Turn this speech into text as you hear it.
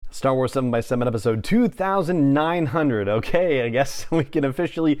Star Wars 7 by 7 episode 2900. Okay, I guess we can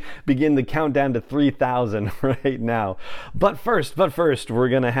officially begin the countdown to 3000 right now. But first, we're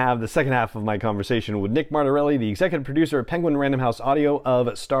going to have the second half of my conversation with Nick Martorelli, the executive producer of Penguin Random House Audio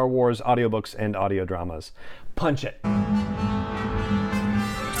of Star Wars audiobooks and audio dramas. Punch it.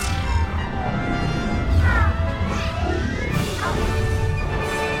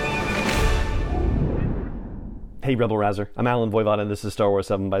 Hey Rebel Rouser, I'm Alan Voivod and this is Star Wars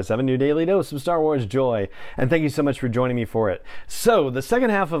 7 by 7, your daily dose of Star Wars joy. And thank you so much for joining me for it. So, the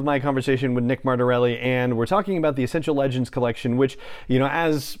second half of my conversation with Nick Martorelli, and we're talking about the Essential Legends collection, which,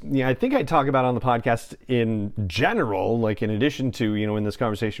 I think I talk about on the podcast in general, like in addition to, in this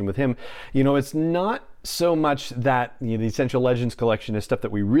conversation with him, it's not so much that the Essential Legends collection is stuff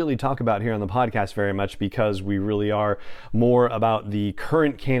that we really talk about here on the podcast very much, because we really are more about the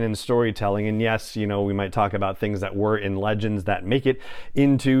current canon storytelling. And yes, we might talk about things that were in Legends that make it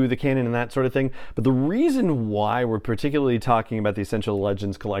into the canon and that sort of thing. But the reason why we're particularly talking about the Essential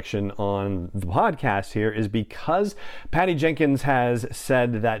Legends collection on the podcast here is because Patty Jenkins has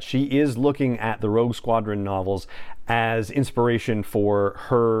said that she is looking at the Rogue Squadron novels as inspiration for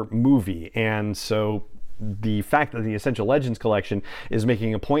her movie. And so the fact that the Essential Legends collection is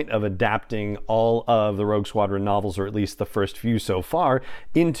making a point of adapting all of the Rogue Squadron novels, or at least the first few so far,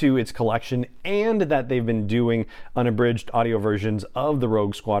 into its collection, and that they've been doing unabridged audio versions of the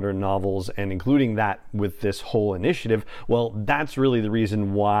Rogue Squadron novels, and including that with this whole initiative, well, that's really the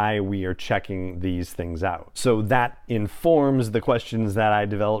reason why we are checking these things out. So that informs the questions that I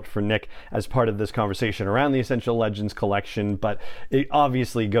developed for Nick as part of this conversation around the Essential Legends collection, but it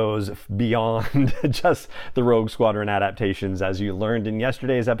obviously goes beyond just the Rogue Squadron adaptations, as you learned in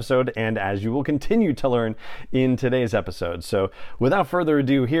yesterday's episode and as you will continue to learn in today's episode. So without further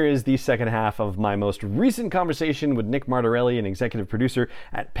ado, here is the second half of my most recent conversation with Nick Martorelli, an executive producer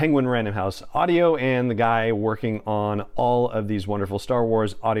at Penguin Random House Audio and the guy working on all of these wonderful Star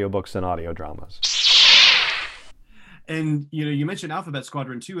Wars audiobooks and audio dramas. And you mentioned Alphabet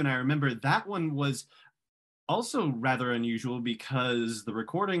Squadron 2, and I remember that one was also rather unusual because the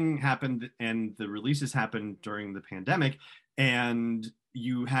recording happened and the releases happened during the pandemic, and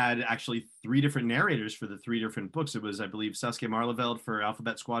you had actually three different narrators for the three different books. It was, I believe, Saskia Marleveld for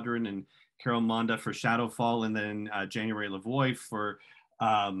Alphabet Squadron, and Carol Monda for Shadowfall, and then January Lavoie for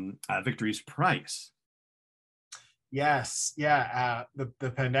Victory's Price. Yes, yeah.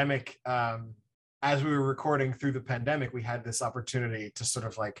 The pandemic, as we were recording through the pandemic, we had this opportunity to sort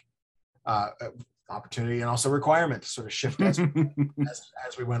of like opportunity and also requirement to sort of shift as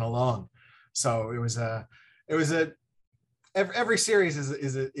we went along. So it was every series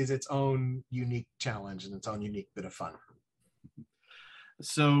is its own unique challenge and its own unique bit of fun.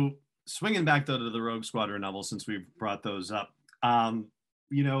 So swinging back though to the Rogue Squadron novels, since we've brought those up,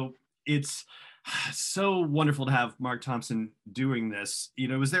 it's so wonderful to have Mark Thompson doing this.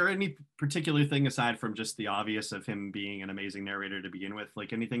 Was there any particular thing aside from just the obvious of him being an amazing narrator to begin with,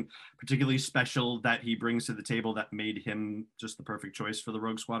 like anything particularly special that he brings to the table that made him just the perfect choice for the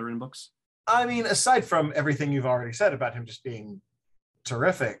Rogue Squadron books? I mean, aside from everything you've already said about him just being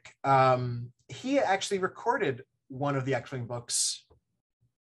terrific, he actually recorded one of the X-Wing books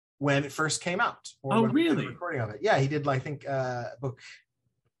when it first came out. Oh, really? Recording of it. Yeah, he did, I think, book,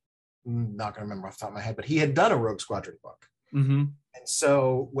 I'm not going to remember off the top of my head, but he had done a Rogue Squadron book. Mm-hmm. And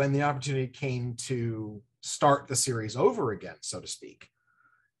so when the opportunity came to start the series over again, so to speak,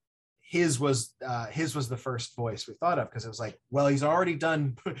 his was the first voice we thought of, because it was like, well, he's already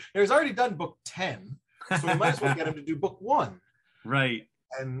done book 10, so we might as well get him to do book 1, right?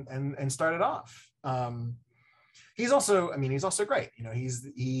 And start it off. He's also great.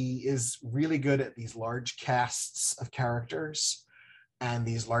 He is really good at these large casts of characters and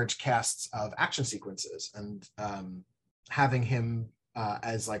these large casts of action sequences, and having him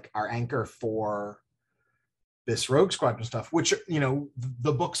as like our anchor for this Rogue Squadron stuff, which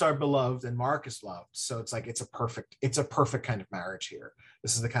the books are beloved and Mark is loved, so it's like it's a perfect kind of marriage here.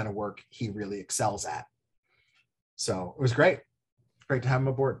 This is the kind of work he really excels at. So it was great to have him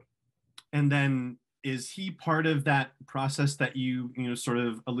aboard. And then is he part of that process that you sort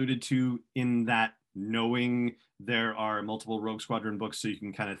of alluded to, in that knowing there are multiple Rogue Squadron books, so you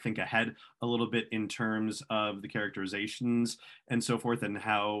can kind of think ahead a little bit in terms of the characterizations and so forth, and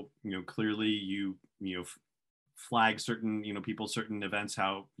how clearly you flag certain people, certain events,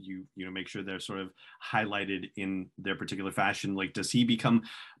 how you make sure they're sort of highlighted in their particular fashion? Like, does he become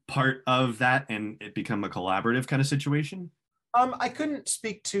part of that and it become a collaborative kind of situation? I couldn't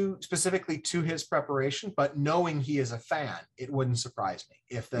speak specifically to his preparation, but knowing he is a fan, it wouldn't surprise me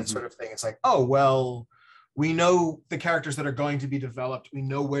if that sort of thing. It's like, oh, well, we know the characters that are going to be developed. We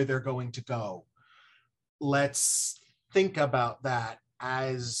know where they're going to go. Let's think about that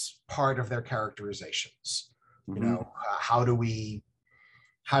as part of their characterizations. You know, how do we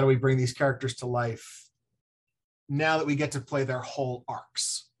bring these characters to life now that we get to play their whole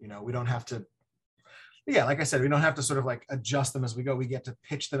arcs? You know, we don't have to, yeah, like I said, we don't have to sort of like adjust them as we go. We get to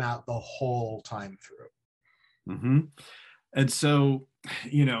pitch them out the whole time through. And so,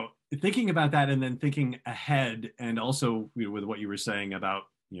 you know, thinking about that and then thinking ahead, and also, you know, with what you were saying about,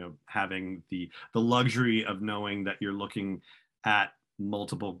 you know, having the luxury of knowing that you're looking at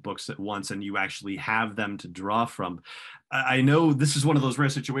multiple books at once and you actually have them to draw from. I know this is one of those rare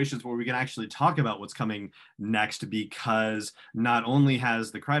situations where we can actually talk about what's coming next, because not only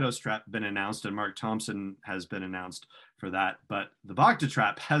has the Krytos Trap been announced and Mark Thompson has been announced for that, but the Bacta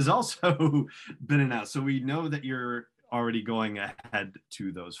Trap has also been announced. So we know that you're already going ahead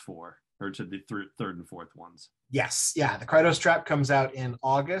to those four, or to the third and fourth ones. Yes, yeah. The Krytos Trap comes out in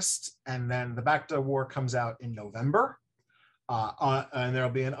August, and then the Bacta War comes out in November. And there'll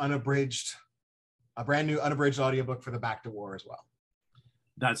be a brand new unabridged audiobook for the Bacta War as well.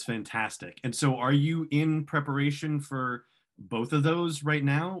 That's fantastic. And so are you in preparation for both of those right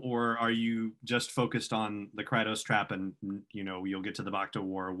now, or are you just focused on the Krytos Trap and, you know, you'll get to the Bacta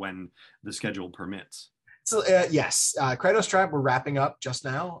War when the schedule permits? So yes, Krytos Trap we're wrapping up just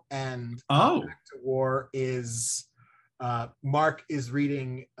now, and Bacta War is Mark is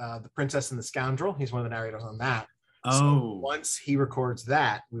reading The Princess and the Scoundrel. He's one of the narrators on that. So once he records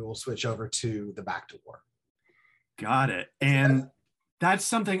that, we will switch over to the Bacta War. Got it. And that's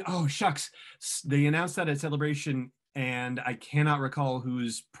something, oh shucks, they announced that at Celebration, and I cannot recall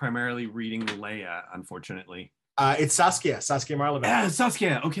who's primarily reading Leia, unfortunately. It's Saskia Marlevin. Yeah,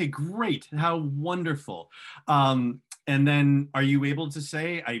 Saskia. Okay, great. How wonderful. And then are you able to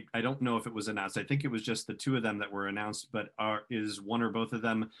say, I don't know if it was announced, I think it was just the two of them that were announced, but is one or both of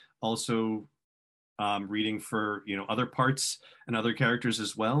them also reading for, you know, other parts and other characters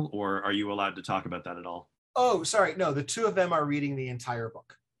as well, or are you allowed to talk about that at all? Oh, sorry, no, the two of them are reading the entire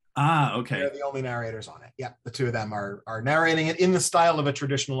book. Okay. They're the only narrators on it. Yep, the two of them are narrating it in the style of a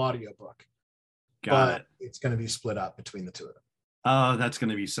traditional audiobook. Got it. It's going to be split up between the two of them. Oh, that's going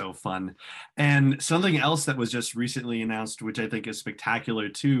to be so fun. And something else that was just recently announced, which I think is spectacular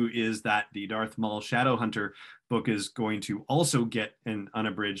too, is that the Darth Maul Shadowhunter book is going to also get an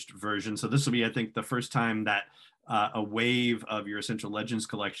unabridged version. So this will be, I think, the first time that a wave of your Essential Legends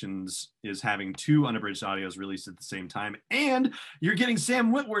collections is having two unabridged audios released at the same time. And you're getting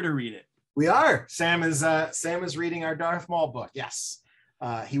Sam Witwer to read it. We are. Sam is reading our Darth Maul book. Yes.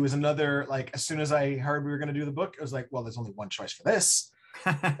 He was another, like, as soon as I heard we were going to do the book, I was like, well, there's only one choice for this.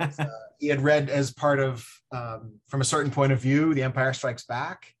 He had read as part of, from a certain point of view, The Empire Strikes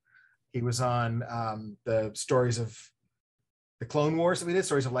Back. He was on the stories of the Clone Wars that we did,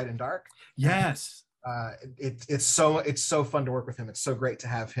 Stories of Light and Dark. Yes. It's so fun to work with him. It's so great to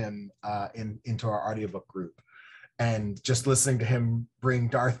have him into our audiobook group. And just listening to him bring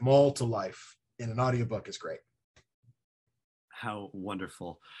Darth Maul to life in an audiobook is great. How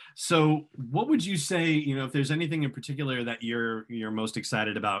wonderful. So what would you say, you know, if there's anything in particular that you're most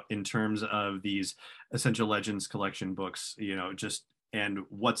excited about in terms of these Essential Legends collection books, you know, just, and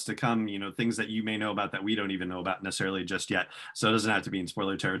what's to come, you know, things that you may know about that we don't even know about necessarily just yet. So it doesn't have to be in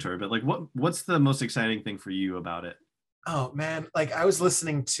spoiler territory, but like what's the most exciting thing for you about it? Oh man, like I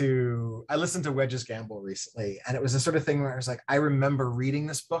listened to Wedge's Gamble recently, and it was the sort of thing where I was like, I remember reading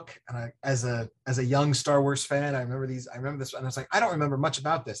this book, and as a young Star Wars fan, I remember this, and I was like, I don't remember much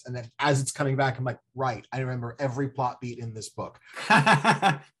about this. And then as it's coming back, I'm like, right, I remember every plot beat in this book.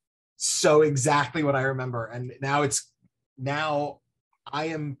 So exactly what I remember. And now I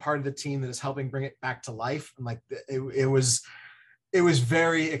am part of the team that is helping bring it back to life. And like it was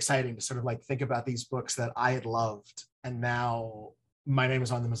very exciting to sort of like think about these books that I had loved, and now my name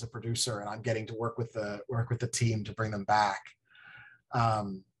is on them as a producer, and I'm getting to work with the team to bring them back.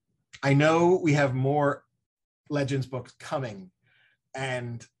 I know we have more Legends books coming,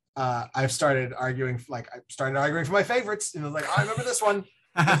 and I've started arguing for my favorites. You know, like, I remember this one.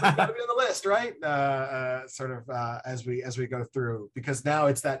 It's got to be on the list, right? As we go through, because now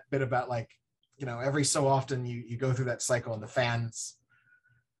it's that bit about, like, you know, every so often you go through that cycle, and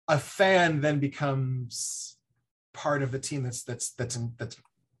a fan then becomes part of the team that's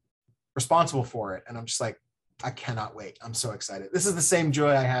responsible for it. And I'm just like, I cannot wait. I'm so excited. This is the same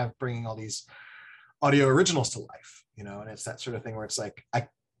joy I have bringing all these audio originals to life, you know, and it's that sort of thing where it's like, I'm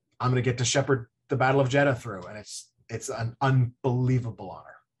going to get to shepherd the Battle of Jedha through, and it's an unbelievable honor.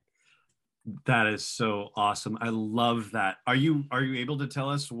 That is so awesome. I love that. Are you able to tell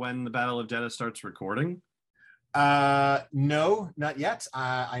us when the Battle of Jedha starts recording? No, not yet.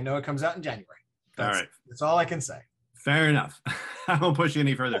 I know it comes out in January. All right. That's all I can say. Fair enough. I won't push you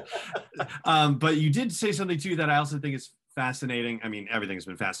any further. But you did say something too that I also think is fascinating. I mean, everything's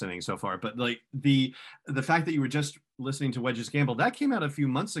been fascinating so far, but like the fact that you were just listening to Wedge's Gamble, that came out a few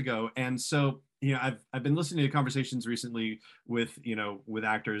months ago. And so, you know, I've been listening to conversations recently with, you know, with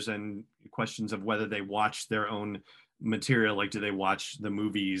actors and questions of whether they watch their own material, like do they watch the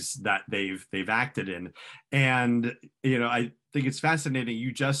movies that they've acted in. And you know, I think it's fascinating.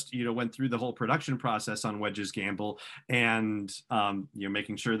 You just, you know, went through the whole production process on Wedge's Gamble, and you know,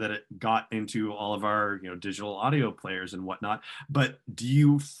 making sure that it got into all of our, you know, digital audio players and whatnot. But do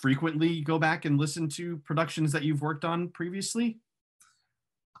you frequently go back and listen to productions that you've worked on previously?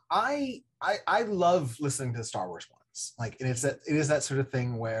 I love listening to the Star Wars ones. Like, and it is that sort of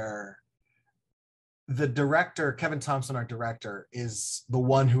thing where the director, Kevin Thompson, our director, is the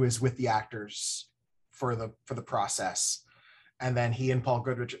one who is with the actors for the process, and then he and Paul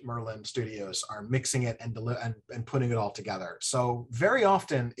Goodrich at Merlin Studios are mixing it and putting it all together. So very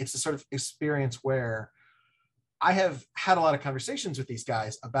often it's a sort of experience where I have had a lot of conversations with these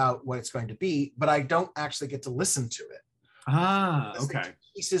guys about what it's going to be, but I don't actually get to listen to it. Okay.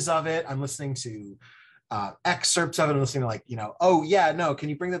 Pieces of it. I'm listening to excerpts of it. I'm listening to, like, you know, oh yeah, no, can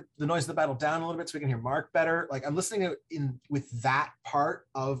you bring the noise of the battle down a little bit so we can hear Mark better? Like, I'm listening to it with that part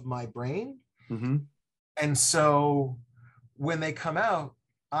of my brain. Mm-hmm. And so when they come out,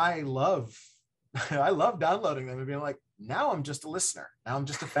 I love downloading them and being like, now I'm just a listener. Now I'm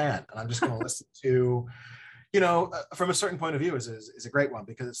just a fan, and I'm just going to listen to, you know, from a certain point of view is a great one,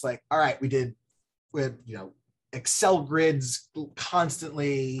 because it's like, all right, we had, you know, Excel grids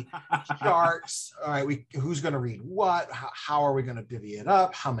constantly, charts. All right, who's going to read what? How are we going to divvy it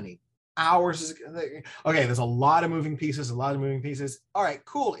up? How many hours is it? Okay, there's a lot of moving pieces. All right,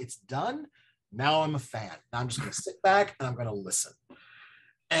 cool. It's done. Now I'm a fan. Now I'm just going to sit back and I'm going to listen.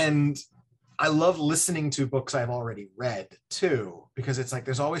 And I love listening to books I've already read too, because it's like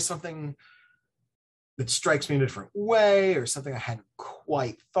there's always something that strikes me in a different way, or something I hadn't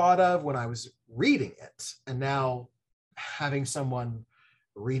quite thought of when I was reading it. And now having someone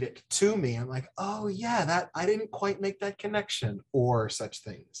read it to me, I'm like, oh yeah, that I didn't quite make that connection, or such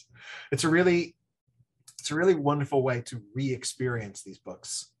things. It's a really wonderful way to re-experience these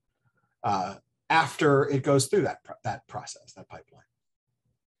books after it goes through that process, that pipeline.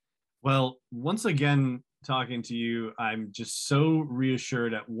 Well, once again, talking to you, I'm just so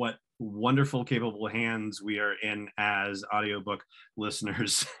reassured at what wonderful, capable hands we are in as audiobook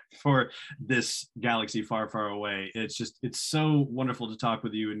listeners for this galaxy far, far away. It's so wonderful to talk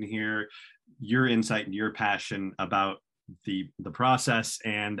with you and hear your insight and your passion about the process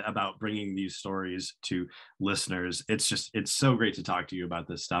and about bringing these stories to listeners. It's so great to talk to you about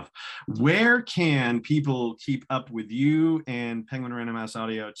this stuff. Where can people keep up with you and Penguin Random House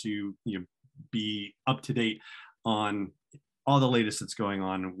Audio to, you know, be up to date on all the latest that's going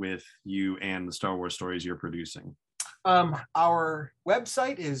on with you and the Star Wars stories you're producing? Our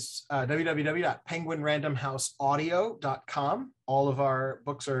website is www.penguinrandomhouseaudio.com. All of our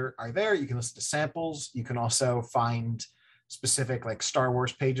books are there. You can listen to samples. You can also find specific, like, Star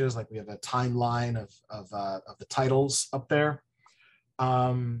Wars pages. Like, we have a timeline of the titles up there.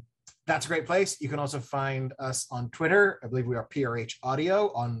 That's a great place. You can also find us on Twitter. I believe we are PRH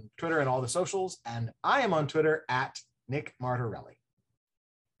Audio on Twitter and all the socials. And I am on Twitter at Nick Martorelli.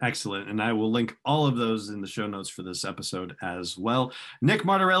 Excellent. And I will link all of those in the show notes for this episode as well. Nick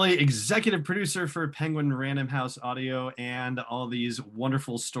Martorelli, executive producer for Penguin Random House Audio, and all these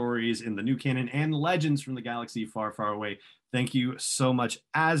wonderful stories in the new canon and legends from the galaxy far, far away. Thank you so much,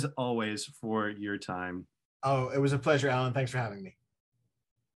 as always, for your time. Oh, it was a pleasure, Alan. Thanks for having me.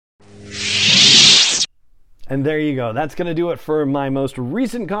 And there you go. That's going to do it for my most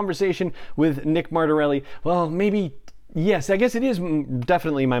recent conversation with Nick Martorelli. Well, maybe, yes, I guess it is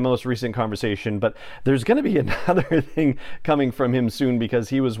definitely my most recent conversation, but there's going to be another thing coming from him soon, because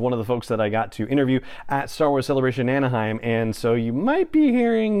he was one of the folks that I got to interview at Star Wars Celebration Anaheim, and so you might be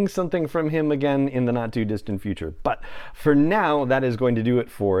hearing something from him again in the not too distant future. But for now, that is going to do it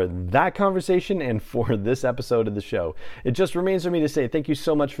for that conversation and for this episode of the show. It just remains for me to say thank you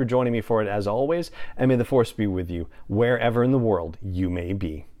so much for joining me for it, as always, and may the Force be with you wherever in the world you may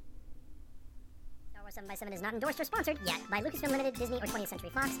be. 7x7 is not endorsed or sponsored yet by Lucasfilm Limited, Disney, or 20th Century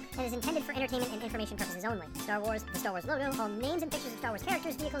Fox, and is intended for entertainment and information purposes only. Star Wars, the Star Wars logo, all names and pictures of Star Wars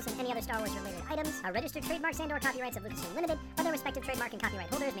characters, vehicles, and any other Star Wars related items are registered trademarks and/or copyrights of Lucasfilm Limited, or their respective trademark and copyright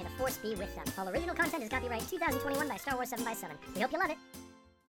holders. May the Force be with them. All original content is copyright 2021 by Star Wars 7x7. We hope you love it.